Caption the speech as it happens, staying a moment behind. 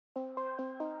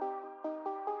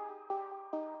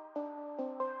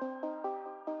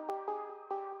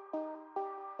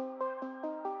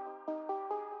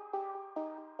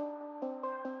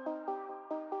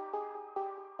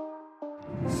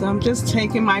So I'm just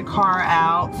taking my car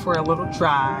out for a little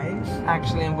drive.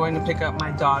 Actually, I'm going to pick up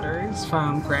my daughters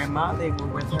from grandma. They were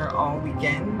with her all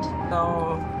weekend.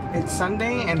 So it's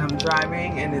Sunday and I'm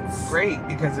driving, and it's great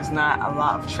because there's not a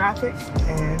lot of traffic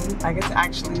and I get to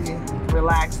actually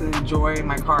relax and enjoy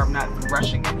my car. I'm not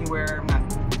rushing anywhere. I'm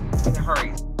not in a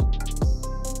hurry.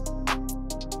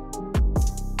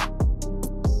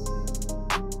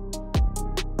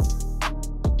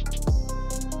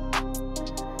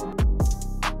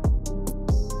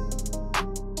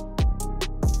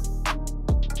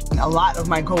 A lot of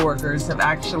my coworkers have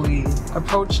actually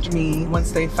approached me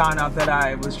once they found out that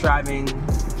I was driving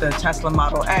the Tesla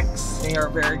Model X. They are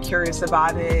very curious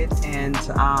about it and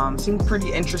seemed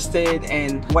pretty interested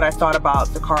in what I thought about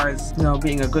the car as, you know,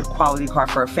 being a good quality car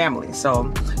for a family.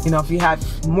 So, you know, if you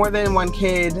have more than one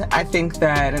kid, I think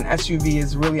that an SUV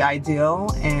is really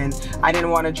ideal, and I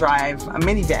didn't want to drive a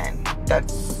minivan.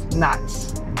 That's not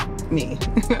me.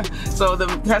 So the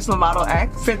Tesla Model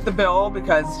X fit the bill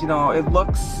because, you know, it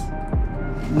looks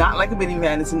not like a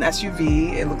minivan. It's an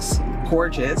SUV. It looks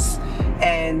gorgeous,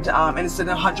 and it's an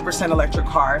 100% electric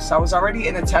car. So I was already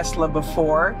in a Tesla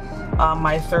before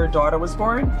my third daughter was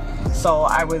born, so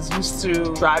I was used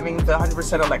to driving the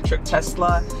 100% electric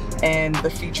Tesla, and the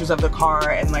features of the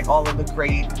car and like all of the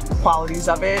great qualities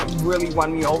of it really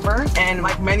won me over. And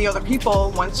like many other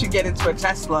people, once you get into a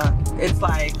Tesla, it's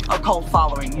like a cult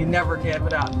following. You never give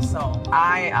it up. So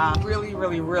I really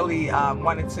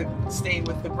wanted to stay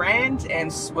with the brand,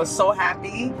 and was so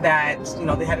happy that, you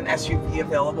know, they had an SUV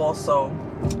available. So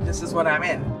this is what I'm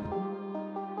in.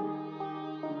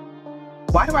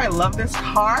 Why do I love this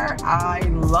car? I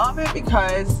love it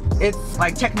because it's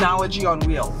like technology on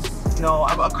wheels. You know,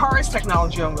 a car is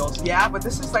technology on wheels, yeah, but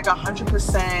this is like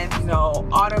 100%, you know,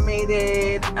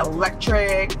 automated,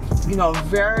 electric, you know,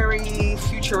 very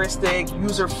futuristic,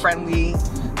 user-friendly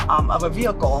of a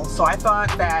vehicle. So I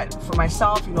thought that for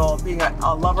myself, you know, being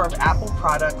a lover of Apple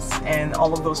products and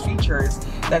all of those features,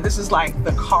 that this is like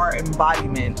the car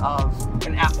embodiment of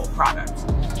an Apple product.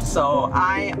 So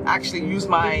I actually use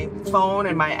my phone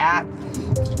and my app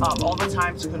all the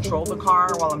time to control the car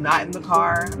while I'm not in the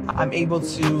car. I'm able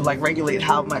to like regulate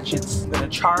how much it's gonna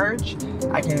charge.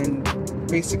 I can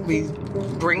basically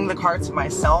bring the car to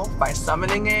myself by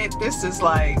summoning it. This is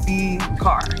like the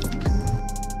car.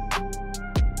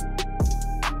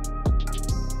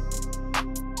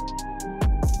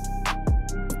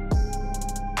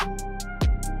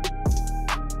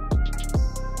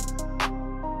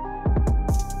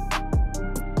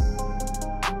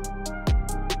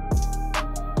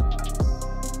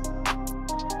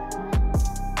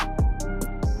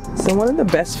 So one of the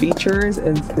best features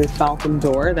is the Falcon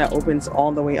door that opens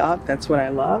all the way up. That's what I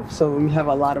love. So we have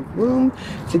a lot of room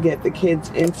to get the kids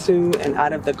into and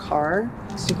out of the car.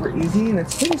 Super easy, and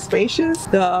it's pretty spacious.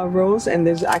 The rows, and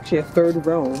there's actually a third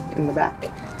row in the back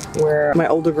where my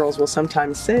older girls will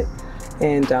sometimes sit,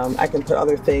 and I can put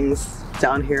other things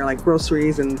down here like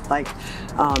groceries and like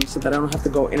so that I don't have to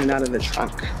go in and out of the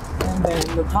trunk. And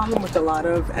then the problem with a lot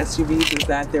of SUVs is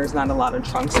that there's not a lot of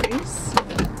trunk space.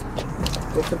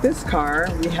 But for this car,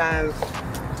 we have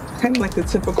kind of like the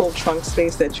typical trunk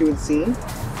space that you would see.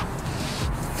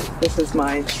 This is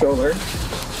my stroller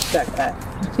backpack.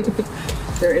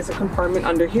 There is a compartment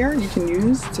under here you can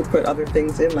use to put other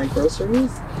things in, like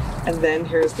groceries. And then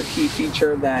here's the key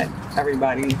feature that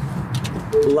everybody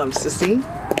loves to see.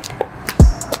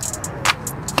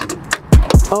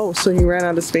 Oh, so you ran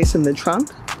out of space in the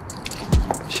trunk?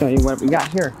 Show you what we got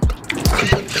here.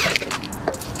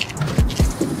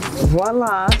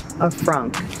 Voila, a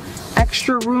frunk.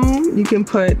 Extra room, you can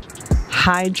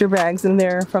hide your bags in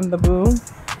there from the boom,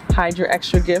 hide your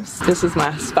extra gifts. This is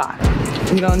my spot.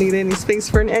 You don't need any space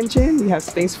for an engine, you have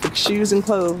space for shoes and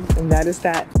clothes, and that is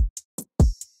that.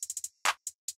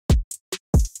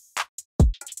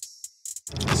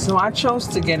 So I chose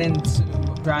to get into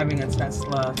driving a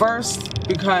Tesla first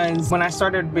because when I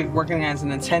started working as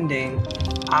an attending,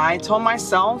 I told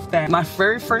myself that my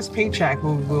very first paycheck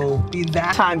will be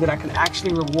that time that I can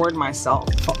actually reward myself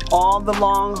for all the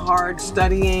long, hard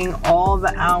studying, all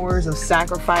the hours of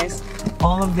sacrifice,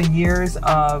 all of the years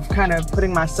of kind of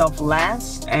putting myself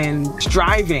last and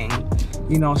striving,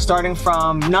 you know, starting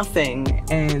from nothing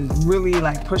and really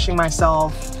like pushing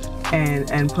myself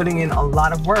and putting in a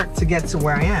lot of work to get to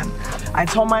where I am. I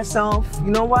told myself,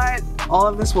 you know what, all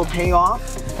of this will pay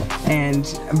off. And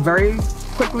very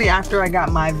quickly after I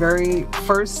got my very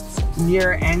first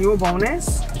year annual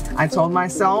bonus, I told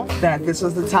myself that this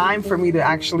was the time for me to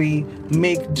actually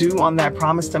make due on that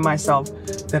promise to myself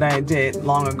that I did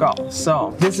long ago.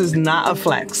 So this is not a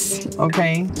flex,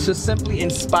 okay? To simply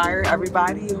inspire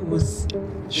everybody who's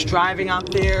striving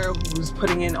out there, who's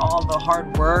putting in all the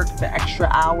hard work, the extra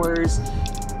hours,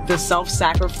 the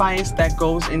self-sacrifice that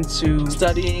goes into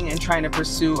studying and trying to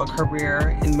pursue a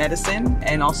career in medicine,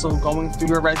 and also going through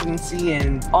your residency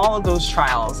and all of those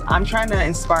trials. I'm trying to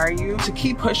inspire you to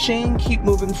keep pushing, keep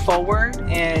moving forward,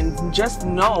 and just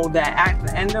know that at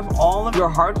the end of all of your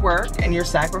hard work and your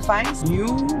sacrifice, you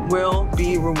will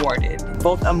be rewarded,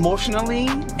 both emotionally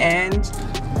and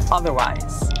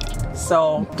otherwise.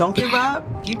 So don't give up,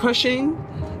 keep pushing,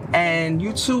 and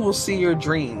you too will see your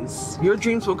dreams. Your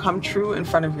dreams will come true in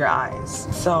front of your eyes.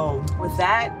 So with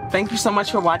that, thank you so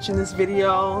much for watching this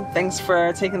video. Thanks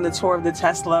for taking the tour of the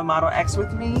Tesla Model X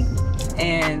with me.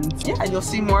 And yeah, you'll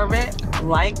see more of it.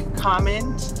 Like,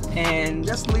 comment, and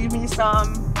just leave me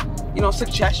some,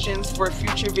 suggestions for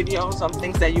future videos on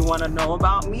things that you want to know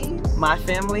about me, my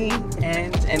family,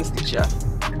 and anesthesia.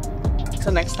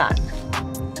 Till next time.